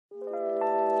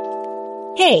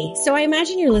Hey, so I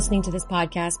imagine you're listening to this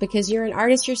podcast because you're an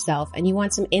artist yourself and you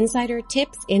want some insider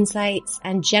tips, insights,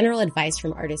 and general advice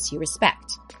from artists you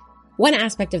respect. One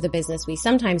aspect of the business we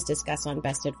sometimes discuss on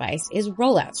Best Advice is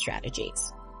rollout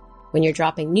strategies. When you're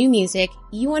dropping new music,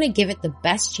 you want to give it the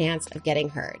best chance of getting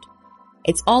heard.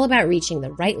 It's all about reaching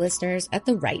the right listeners at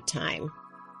the right time.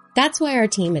 That's why our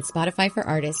team at Spotify for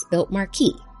Artists built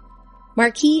Marquee.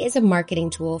 Marquee is a marketing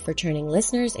tool for turning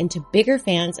listeners into bigger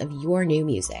fans of your new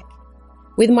music.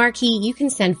 With Marquee, you can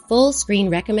send full screen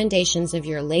recommendations of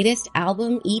your latest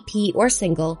album, EP, or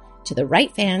single to the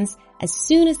right fans as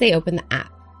soon as they open the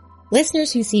app.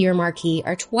 Listeners who see your Marquee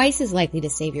are twice as likely to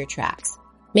save your tracks,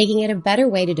 making it a better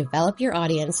way to develop your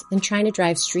audience than trying to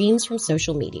drive streams from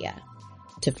social media.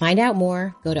 To find out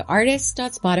more, go to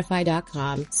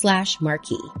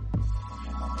artists.spotify.com/marquee.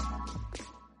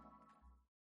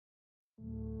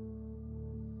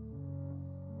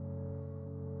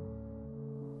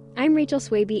 I'm Rachel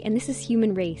Swaby, and this is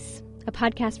Human Race, a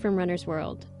podcast from Runner's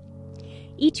World.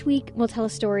 Each week, we'll tell a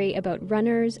story about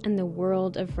runners and the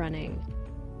world of running.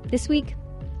 This week,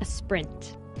 a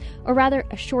sprint, or rather,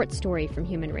 a short story from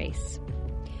Human Race.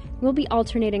 We'll be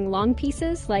alternating long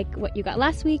pieces, like what you got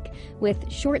last week,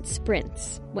 with short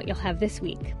sprints, what you'll have this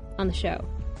week on the show.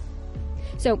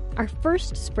 So, our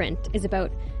first sprint is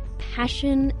about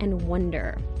passion and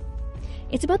wonder.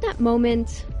 It's about that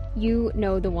moment, you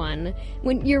know the one,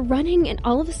 when you're running and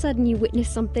all of a sudden you witness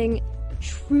something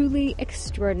truly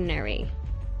extraordinary.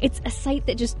 It's a sight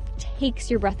that just takes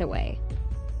your breath away.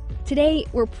 Today,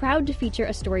 we're proud to feature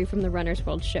a story from the Runner's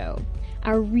World show,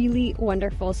 our really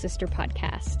wonderful sister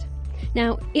podcast.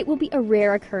 Now, it will be a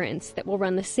rare occurrence that we'll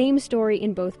run the same story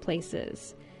in both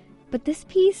places, but this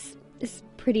piece is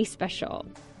pretty special.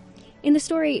 In the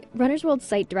story, Runner's World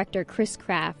site director Chris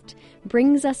Kraft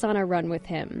brings us on a run with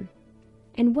him.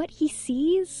 And what he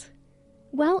sees?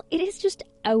 Well, it is just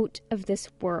out of this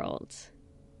world.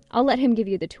 I'll let him give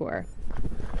you the tour.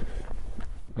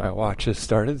 My watch has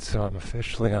started, so I'm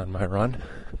officially on my run.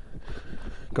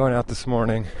 Going out this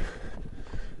morning,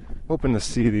 hoping to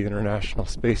see the International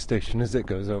Space Station as it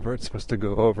goes over. It's supposed to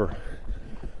go over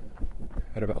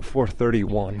at about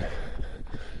 4:31.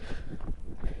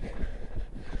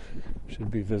 Should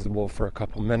be visible for a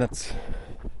couple minutes.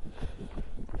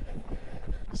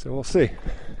 So we'll see.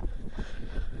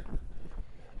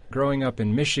 Growing up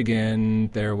in Michigan,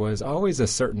 there was always a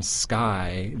certain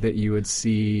sky that you would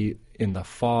see in the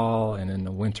fall and in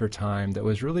the winter time that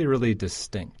was really, really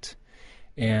distinct.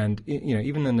 And, you know,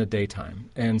 even in the daytime.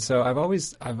 And so I've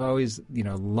always,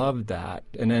 loved that.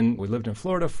 And then we lived in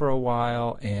Florida for a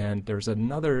while, and there's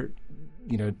another,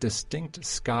 distinct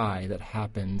sky that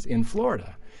happens in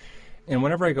Florida. And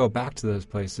whenever I go back to those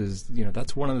places,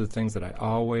 that's one of the things that I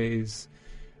always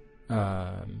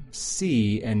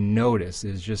see and notice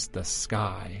is just the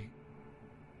sky.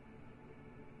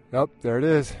 Oh, there it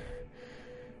is.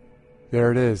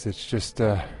 There it is. It's just,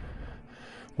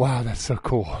 wow, that's so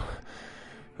cool.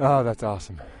 Oh, that's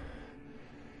awesome.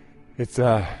 It's,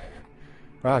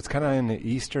 it's kind of in the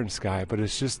eastern sky, but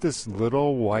it's just this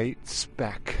little white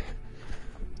speck.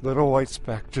 Little white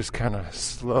speck just kind of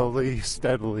slowly,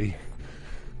 steadily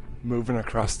moving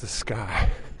across the sky.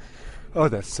 Oh,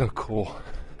 that's so cool.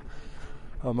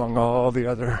 Among all the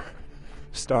other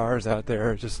stars out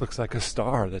there, it just looks like a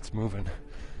star that's moving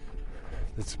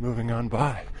on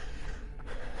by.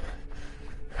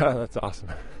 That's awesome.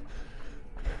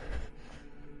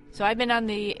 So I've been on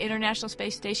the International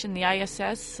Space Station, the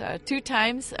ISS, 2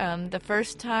 times. The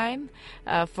first time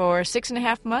for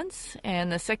 6.5 months,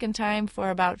 and the second time for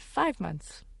about 5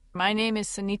 months. My name is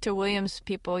Sunita Williams.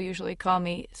 People usually call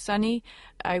me Sunny.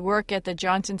 I work at the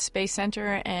Johnson Space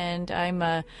Center, and I'm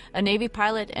a Navy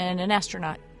pilot and an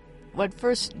astronaut. What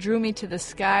first drew me to the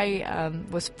sky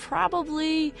was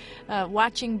probably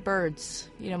watching birds.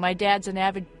 My dad's an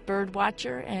avid bird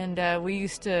watcher, and we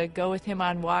used to go with him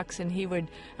on walks, and he would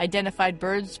identify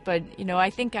birds. But, I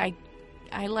think I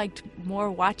liked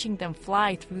more watching them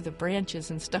fly through the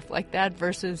branches and stuff like that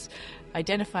versus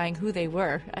identifying who they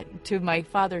were, to my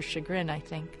father's chagrin, I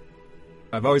think.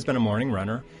 I've always been a morning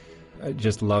runner. I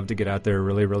just love to get out there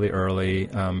really, really early.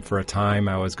 For a time,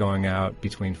 I was going out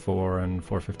between 4 and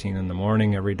 4:15 in the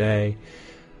morning every day.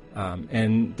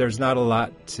 And there's not a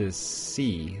lot to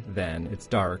see then. It's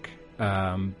dark.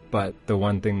 But the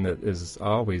one thing that is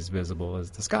always visible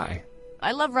is the sky.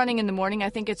 I love running in the morning. I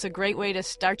think it's a great way to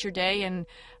start your day. And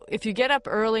if you get up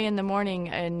early in the morning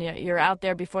and you're out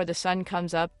there before the sun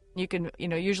comes up, you can,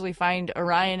 usually find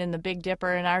Orion and the Big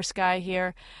Dipper in our sky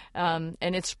here. And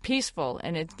it's peaceful,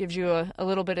 and it gives you a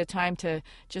little bit of time to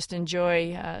just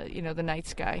enjoy, the night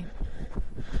sky.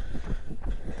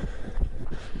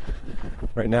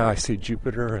 Right now I see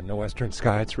Jupiter in the western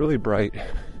sky. It's really bright.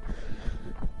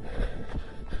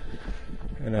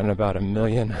 And then about 1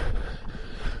 million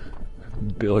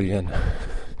billion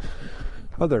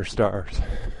other stars.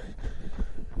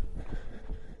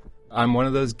 I'm one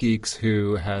of those geeks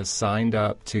who has signed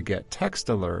up to get text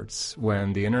alerts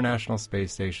when the International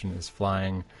Space Station is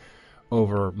flying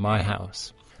over my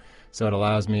house. So it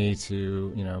allows me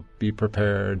to, be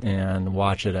prepared and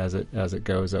watch it as it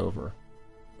goes over.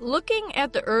 Looking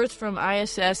at the Earth from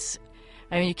ISS,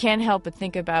 you can't help but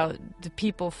think about the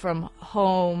people from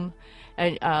home,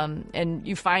 and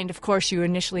you find, of course, you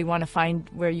initially want to find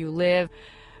where you live,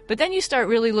 but then you start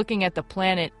really looking at the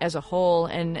planet as a whole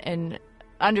and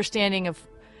understanding of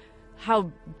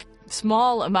how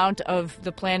small amount of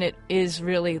the planet is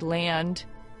really land.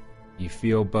 You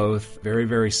feel both very,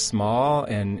 very small,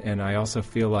 and I also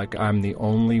feel like I'm the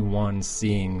only one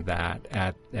seeing that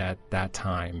at that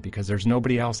time because there's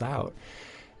nobody else out.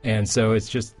 And so it's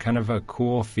just kind of a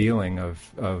cool feeling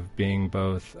of being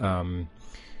both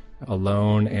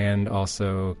alone and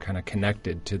also kind of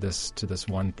connected to this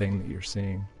one thing that you're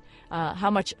seeing.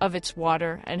 How much of it's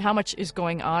water and how much is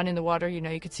going on in the water.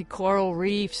 You could see coral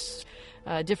reefs,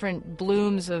 different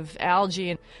blooms of algae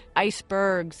and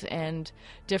icebergs and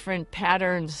different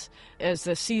patterns as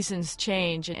the seasons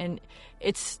change. And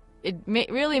it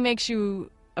really makes you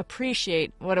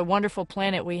appreciate what a wonderful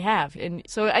planet we have. And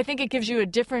so I think it gives you a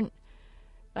different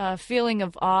feeling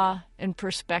of awe and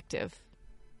perspective.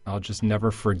 I'll just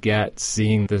never forget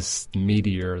seeing this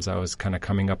meteor as I was kind of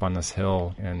coming up on this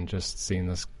hill and just seeing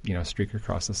this, streak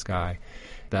across the sky.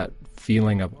 That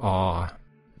feeling of awe.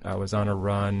 I was on a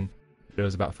run. It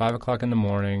was about 5 o'clock in the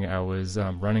morning. I was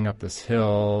running up this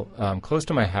hill close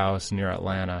to my house near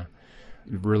Atlanta.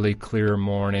 Really clear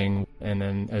morning. And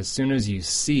then as soon as you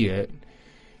see it,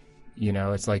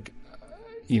 it's like,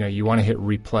 you want to hit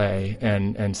replay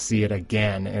and see it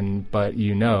again. But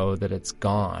that it's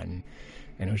gone.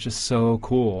 And it was just so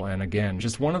cool. And again,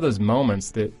 just one of those moments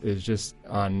that is just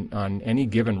on any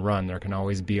given run, there can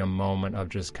always be a moment of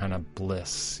just kind of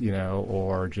bliss,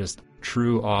 or just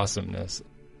true awesomeness.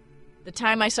 The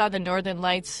time I saw the Northern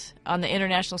Lights on the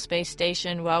International Space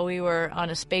Station while we were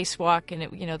on a spacewalk,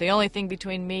 and the only thing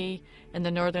between me and the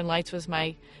Northern Lights was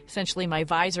essentially my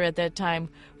visor at that time,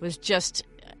 was just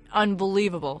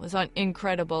unbelievable. It was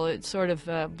incredible. It sort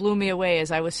of blew me away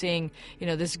as I was seeing,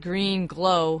 this green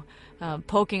glow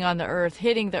poking on the Earth,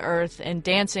 hitting the Earth, and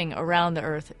dancing around the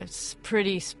Earth. It's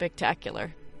pretty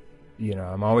spectacular.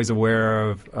 I'm always aware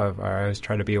of I always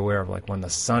try to be aware of like when the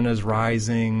sun is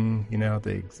rising,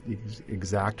 the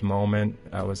exact moment.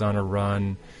 I was on a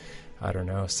run,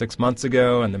 6 months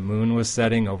ago, and the moon was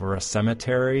setting over a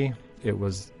cemetery. It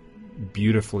was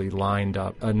beautifully lined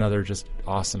up. Another just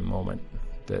awesome moment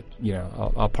that,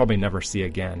 I'll probably never see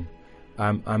again.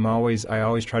 I always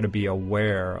try to be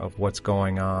aware of what's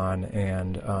going on,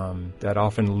 and that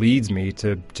often leads me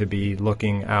to be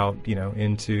looking out,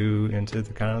 into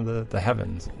the kind of the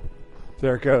heavens.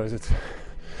 There it goes. It's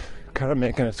kind of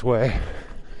making its way.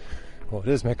 Well, it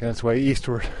is making its way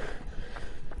eastward,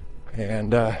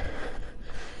 and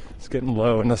it's getting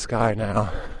low in the sky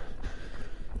now.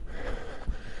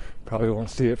 Probably won't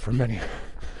see it for many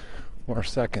more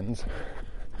seconds.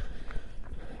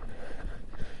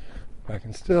 I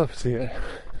can still see it.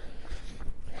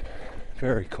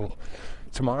 Very cool.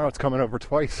 Tomorrow it's coming over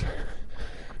twice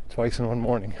in one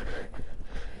morning.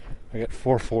 I get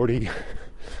 4:40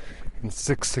 and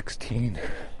 6:16.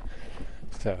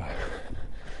 So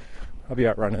I'll be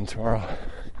out running tomorrow,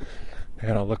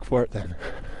 and I'll look for it then.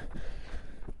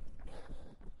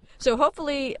 So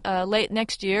hopefully late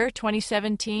next year,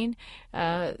 2017,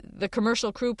 the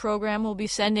Commercial Crew Program will be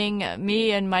sending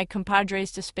me and my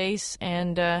compadres to space,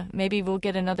 and maybe we'll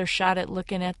get another shot at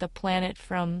looking at the planet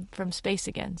from space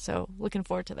again. So looking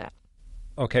forward to that.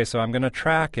 Okay, so I'm going to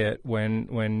track it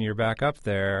when you're back up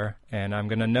there, and I'm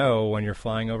going to know when you're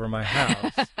flying over my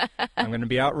house. I'm going to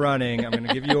be out running. I'm going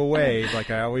to give you a wave like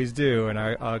I always do, and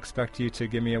I'll expect you to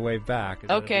give me a wave back. Is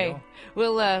okay.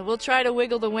 We'll try to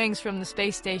wiggle the wings from the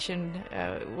space station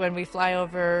when we fly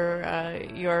over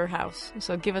your house.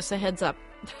 So give us a heads up.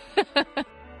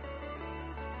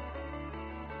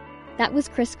 That was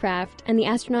Chris Kraft and the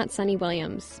astronaut Suni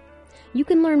Williams. You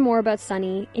can learn more about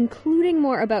Suni, including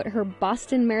more about her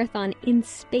Boston Marathon in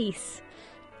space,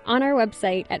 on our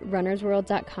website at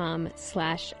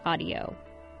runnersworld.com/audio.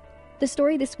 The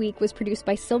story this week was produced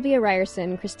by Sylvia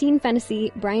Ryerson, Christine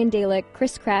Fennessy, Brian Dalek,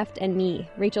 Chris Kraft, and me,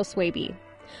 Rachel Swaby.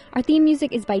 Our theme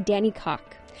music is by Danny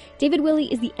Koch. David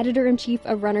Willey is the editor-in-chief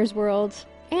of Runner's World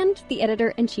and the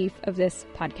editor-in-chief of this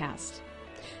podcast.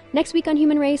 Next week on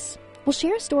Human Race, We'll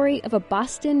share a story of a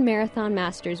Boston Marathon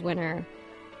Masters winner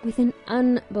with an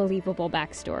unbelievable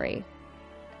backstory.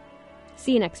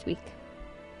 See you next week.